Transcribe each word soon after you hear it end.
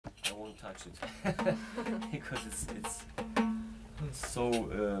touch it because it's so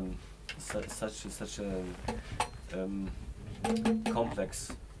such a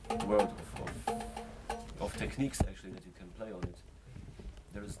complex world of techniques actually that you can play on it.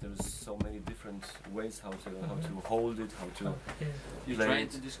 There's so many different ways how to hold it, how to. You play trying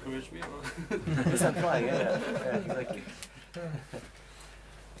it. to discourage me? Or? Yes, I'm trying. Yeah, exactly.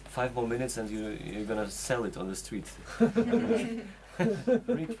 5 more minutes and you're gonna sell it on the street.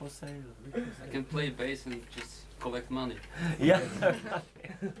 Rig for sale. I can play bass and just collect money. Yeah.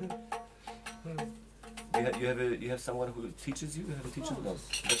 You have someone who teaches you? You have a teacher? No.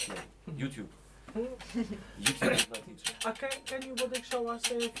 That's no. YouTube. YouTube is not teaching. Can you Wojtek show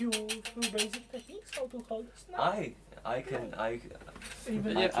us a few basic techniques how to hold this now? I can.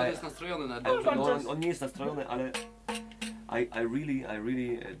 Nie, to jest nastrojony na dobrze. No, on nie jest nastrojony, ale I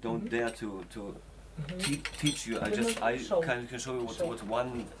really don't dare to teach you. I can show you what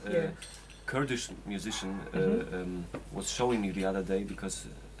one Kurdish musician was showing me the other day, because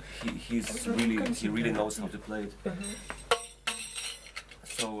he really knows how to play it.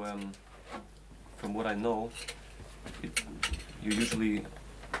 So from what I know, you usually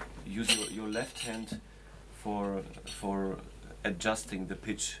use your left hand for adjusting the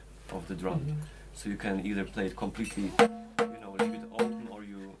pitch of the drum. So you can either play it completely, leave it open, or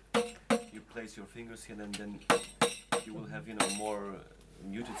you place your fingers here, and then you will have more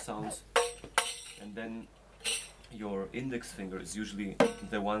muted sounds. And then your index finger is usually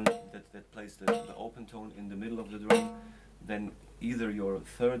the one that plays the open tone in the middle of the drum. Then either your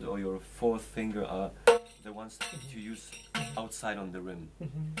third or your fourth finger are the ones that you use outside on the rim.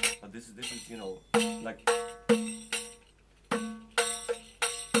 But this is like.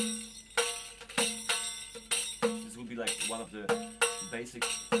 This will be like one of the basic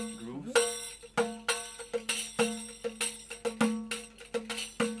grooves.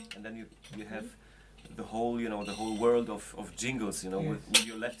 And then you have the whole the whole world of jingles, with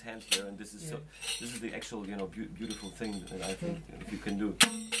your left hand here, and this is this is the actual beautiful thing that I think if you can do.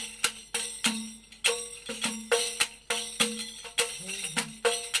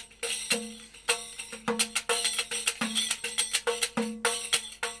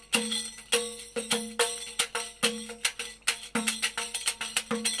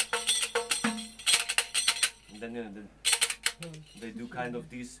 And then they do kind of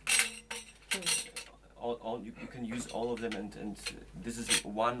these. You can use all of them, and this is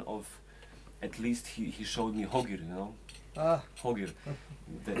one of, at least he showed me Hogir, Hogir.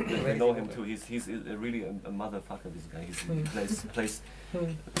 They know him too. He's really a motherfucker. This guy. He plays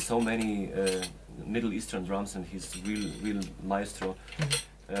so many Middle Eastern drums, and he's real maestro.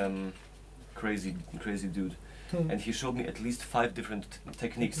 Crazy dude. And he showed me at least 5 different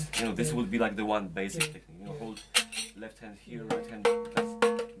techniques. This would be like the one basic technique. Hold left hand here, right hand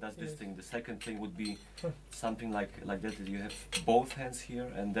does this thing. The second thing would be something like that. You have both hands here,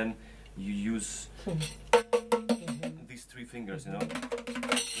 and then you use these 3 fingers.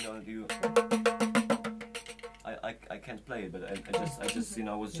 I can't play it, but I just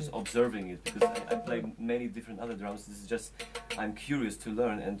I was just observing it, because I play many different other drums. This is just, I'm curious to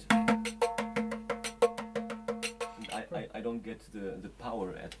learn, and I don't get the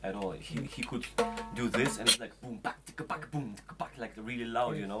power at all. He could do this, and it's like boom, back, ticka, back, boom, ticka, back, like really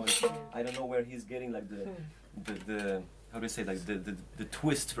loud, And I don't know where he's getting like the how do you say, like the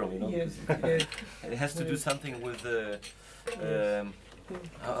twist from, It has to do something with the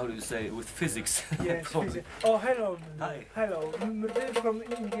how do you say, with physics. Yes, physics. Oh, hello. Hi. Hello. We're from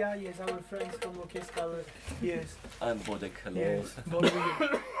India. Yes, our friends from orchestra. Yes. I'm Wojtek. Hello. Yes.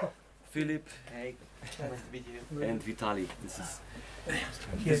 Philip. Hey. Nice to meet you. And Vitali. This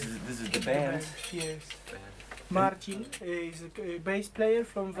is the band. Yes. Marcin is a bass player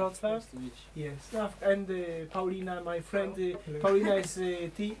from Wrocław. Yes. And Paulina, my friend. Paulina is a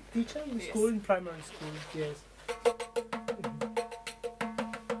teacher in school, in primary school. Yes.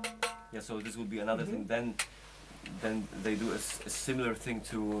 Yeah. So this would be another thing. Then they do a similar thing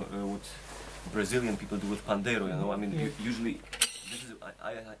to what Brazilian people do with pandeiro. I mean, usually this is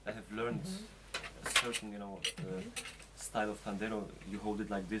I have learned a certain style of pandeiro. You hold it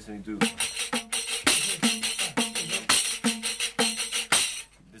like this, and you do.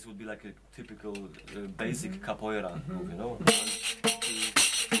 This would be like a typical basic capoeira move, 1, 2,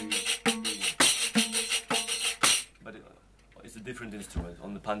 3. But it's a different instrument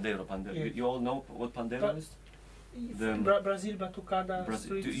on the pandeiro. Yes. You all know what pandeiro is? Brazil, batucada.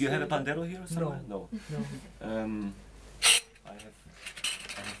 Do you have a pandeiro here somewhere? No. I have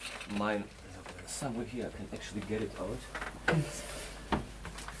mine somewhere here. I can actually get it out.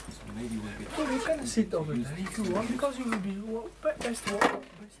 maybe we'll get. Well, you can sit over there if you want, because you will be best,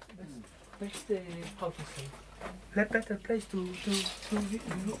 how to say, better place to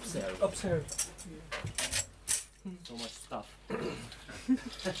observe. So much stuff.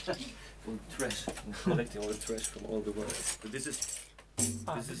 All trash. I'm collecting all the trash from all the world. But this is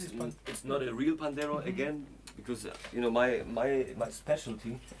it's not a real pandero again, because you know my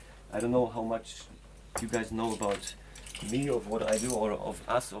specialty. I don't know how much you guys know about me, of what I do, or of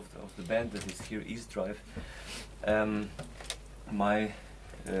us, of the band that is here, East Drive. My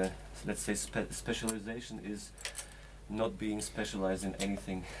let's say specialization is not being specialized in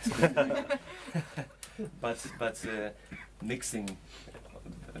anything but mixing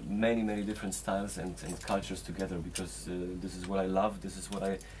many different styles and cultures together, because this is what I love. This is what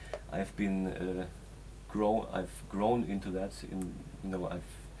I've been I've grown into that. I've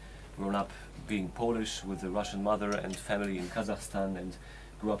grown up being Polish with a Russian mother and family in Kazakhstan, and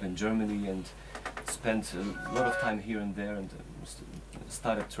grew up in Germany and spent a lot of time here and there, and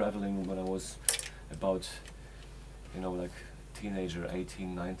started traveling when I was about like teenager,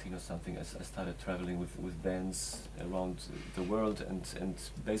 18, 19 or something. I started traveling with bands around the world, and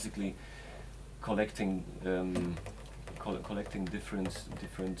basically collecting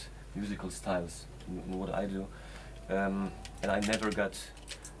different musical styles in what I do. And I never got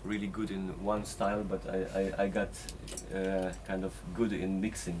really good in one style, but I got kind of good in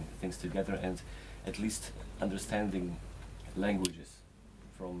mixing things together, and at least understanding languages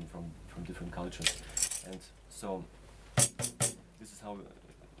from different cultures. And so this is how,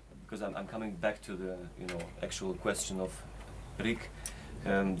 because I'm coming back to the actual question of Rick.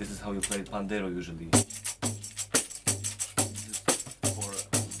 This is how you play pandero usually. This is for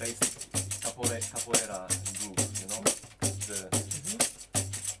basic capoeira group,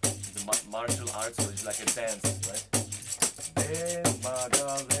 the martial arts, so it's like a dance, right? Ben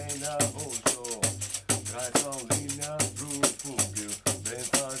Magdalena Bolsho, Graisolina Brufugu, Ben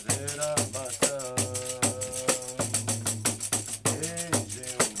Fazera Massa.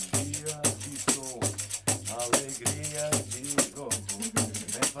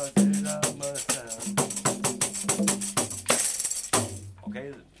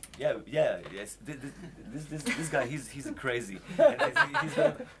 Okay, yes. This guy, he's crazy. And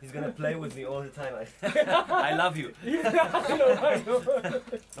he's gonna play with me all the time. I love you. I know.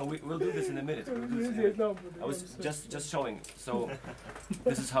 No, we'll do this in a minute. I was just showing. So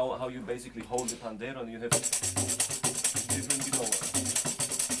this is how you basically hold the pandero, and you have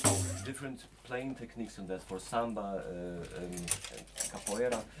different playing techniques on that, for samba,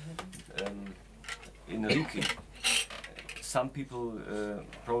 capoeira. In Riki, some people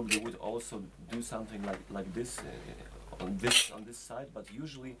probably would also do something like this on this side, but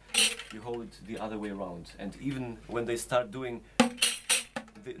usually you hold it the other way around. And even when they start doing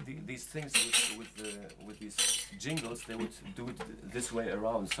these things with these jingles, they would do it this way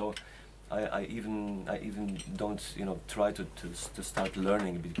around. So I even don't try to start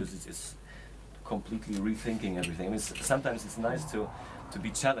learning, because it's completely rethinking everything. I mean, sometimes it's nice to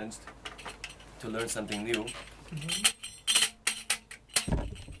be challenged, to learn something new.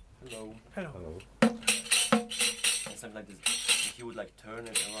 Hello. Hello. And something like this. He would like turn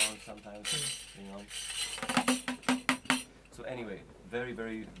it around sometimes, So anyway,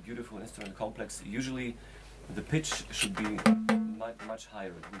 very beautiful instrument, complex. Usually the pitch should be much higher.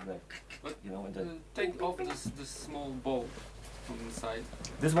 It would be like, and then take off this small ball from the side.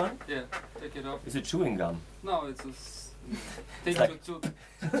 This one? Yeah, take it off. Is it chewing gum? No, it's take like it to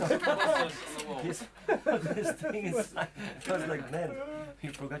posters on the wall. Yes. This thing is like, I was like, man,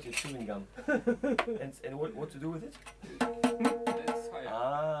 you forgot your chewing gum. And what to do with it? It's higher.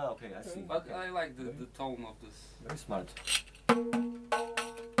 Ah, okay, I see. But okay. I like the tone of this. Very smart.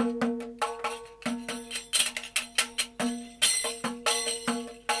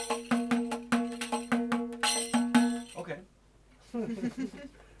 Okay.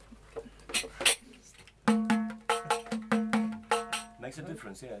 Makes a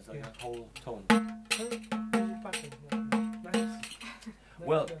difference, yeah, it's like a whole tone.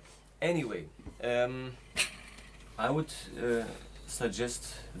 Well, anyway, I would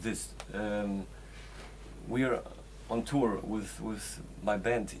suggest this. We are on tour with my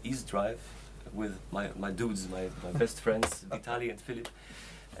band East Drive, with my dudes, my best friends Vitaly and Philip,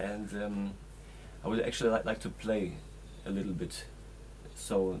 and I would actually like to play a little bit,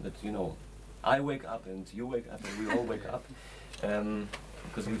 so that I wake up and you wake up and we all wake up,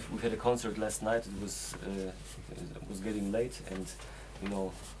 because we've had a concert last night. It was getting late, and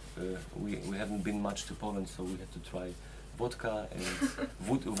we haven't been much to Poland, so we had to try vodka and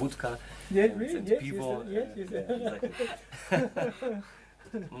vodka Yes, and yes, pivo. yes, Exactly.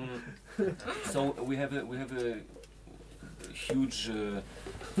 So we have a huge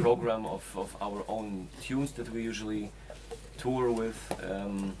program of our own tunes that we usually tour with,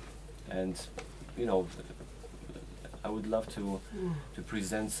 and you know, I would love to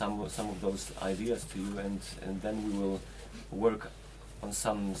present some of those ideas to you, and then we will work on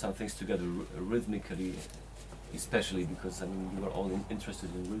some things together rhythmically, especially because I mean you are all interested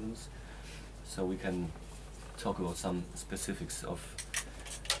in rhythms, so we can talk about some specifics of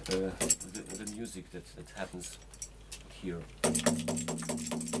the music that happens here.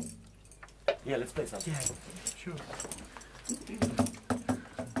 Yeah, let's play something. Yeah, sure.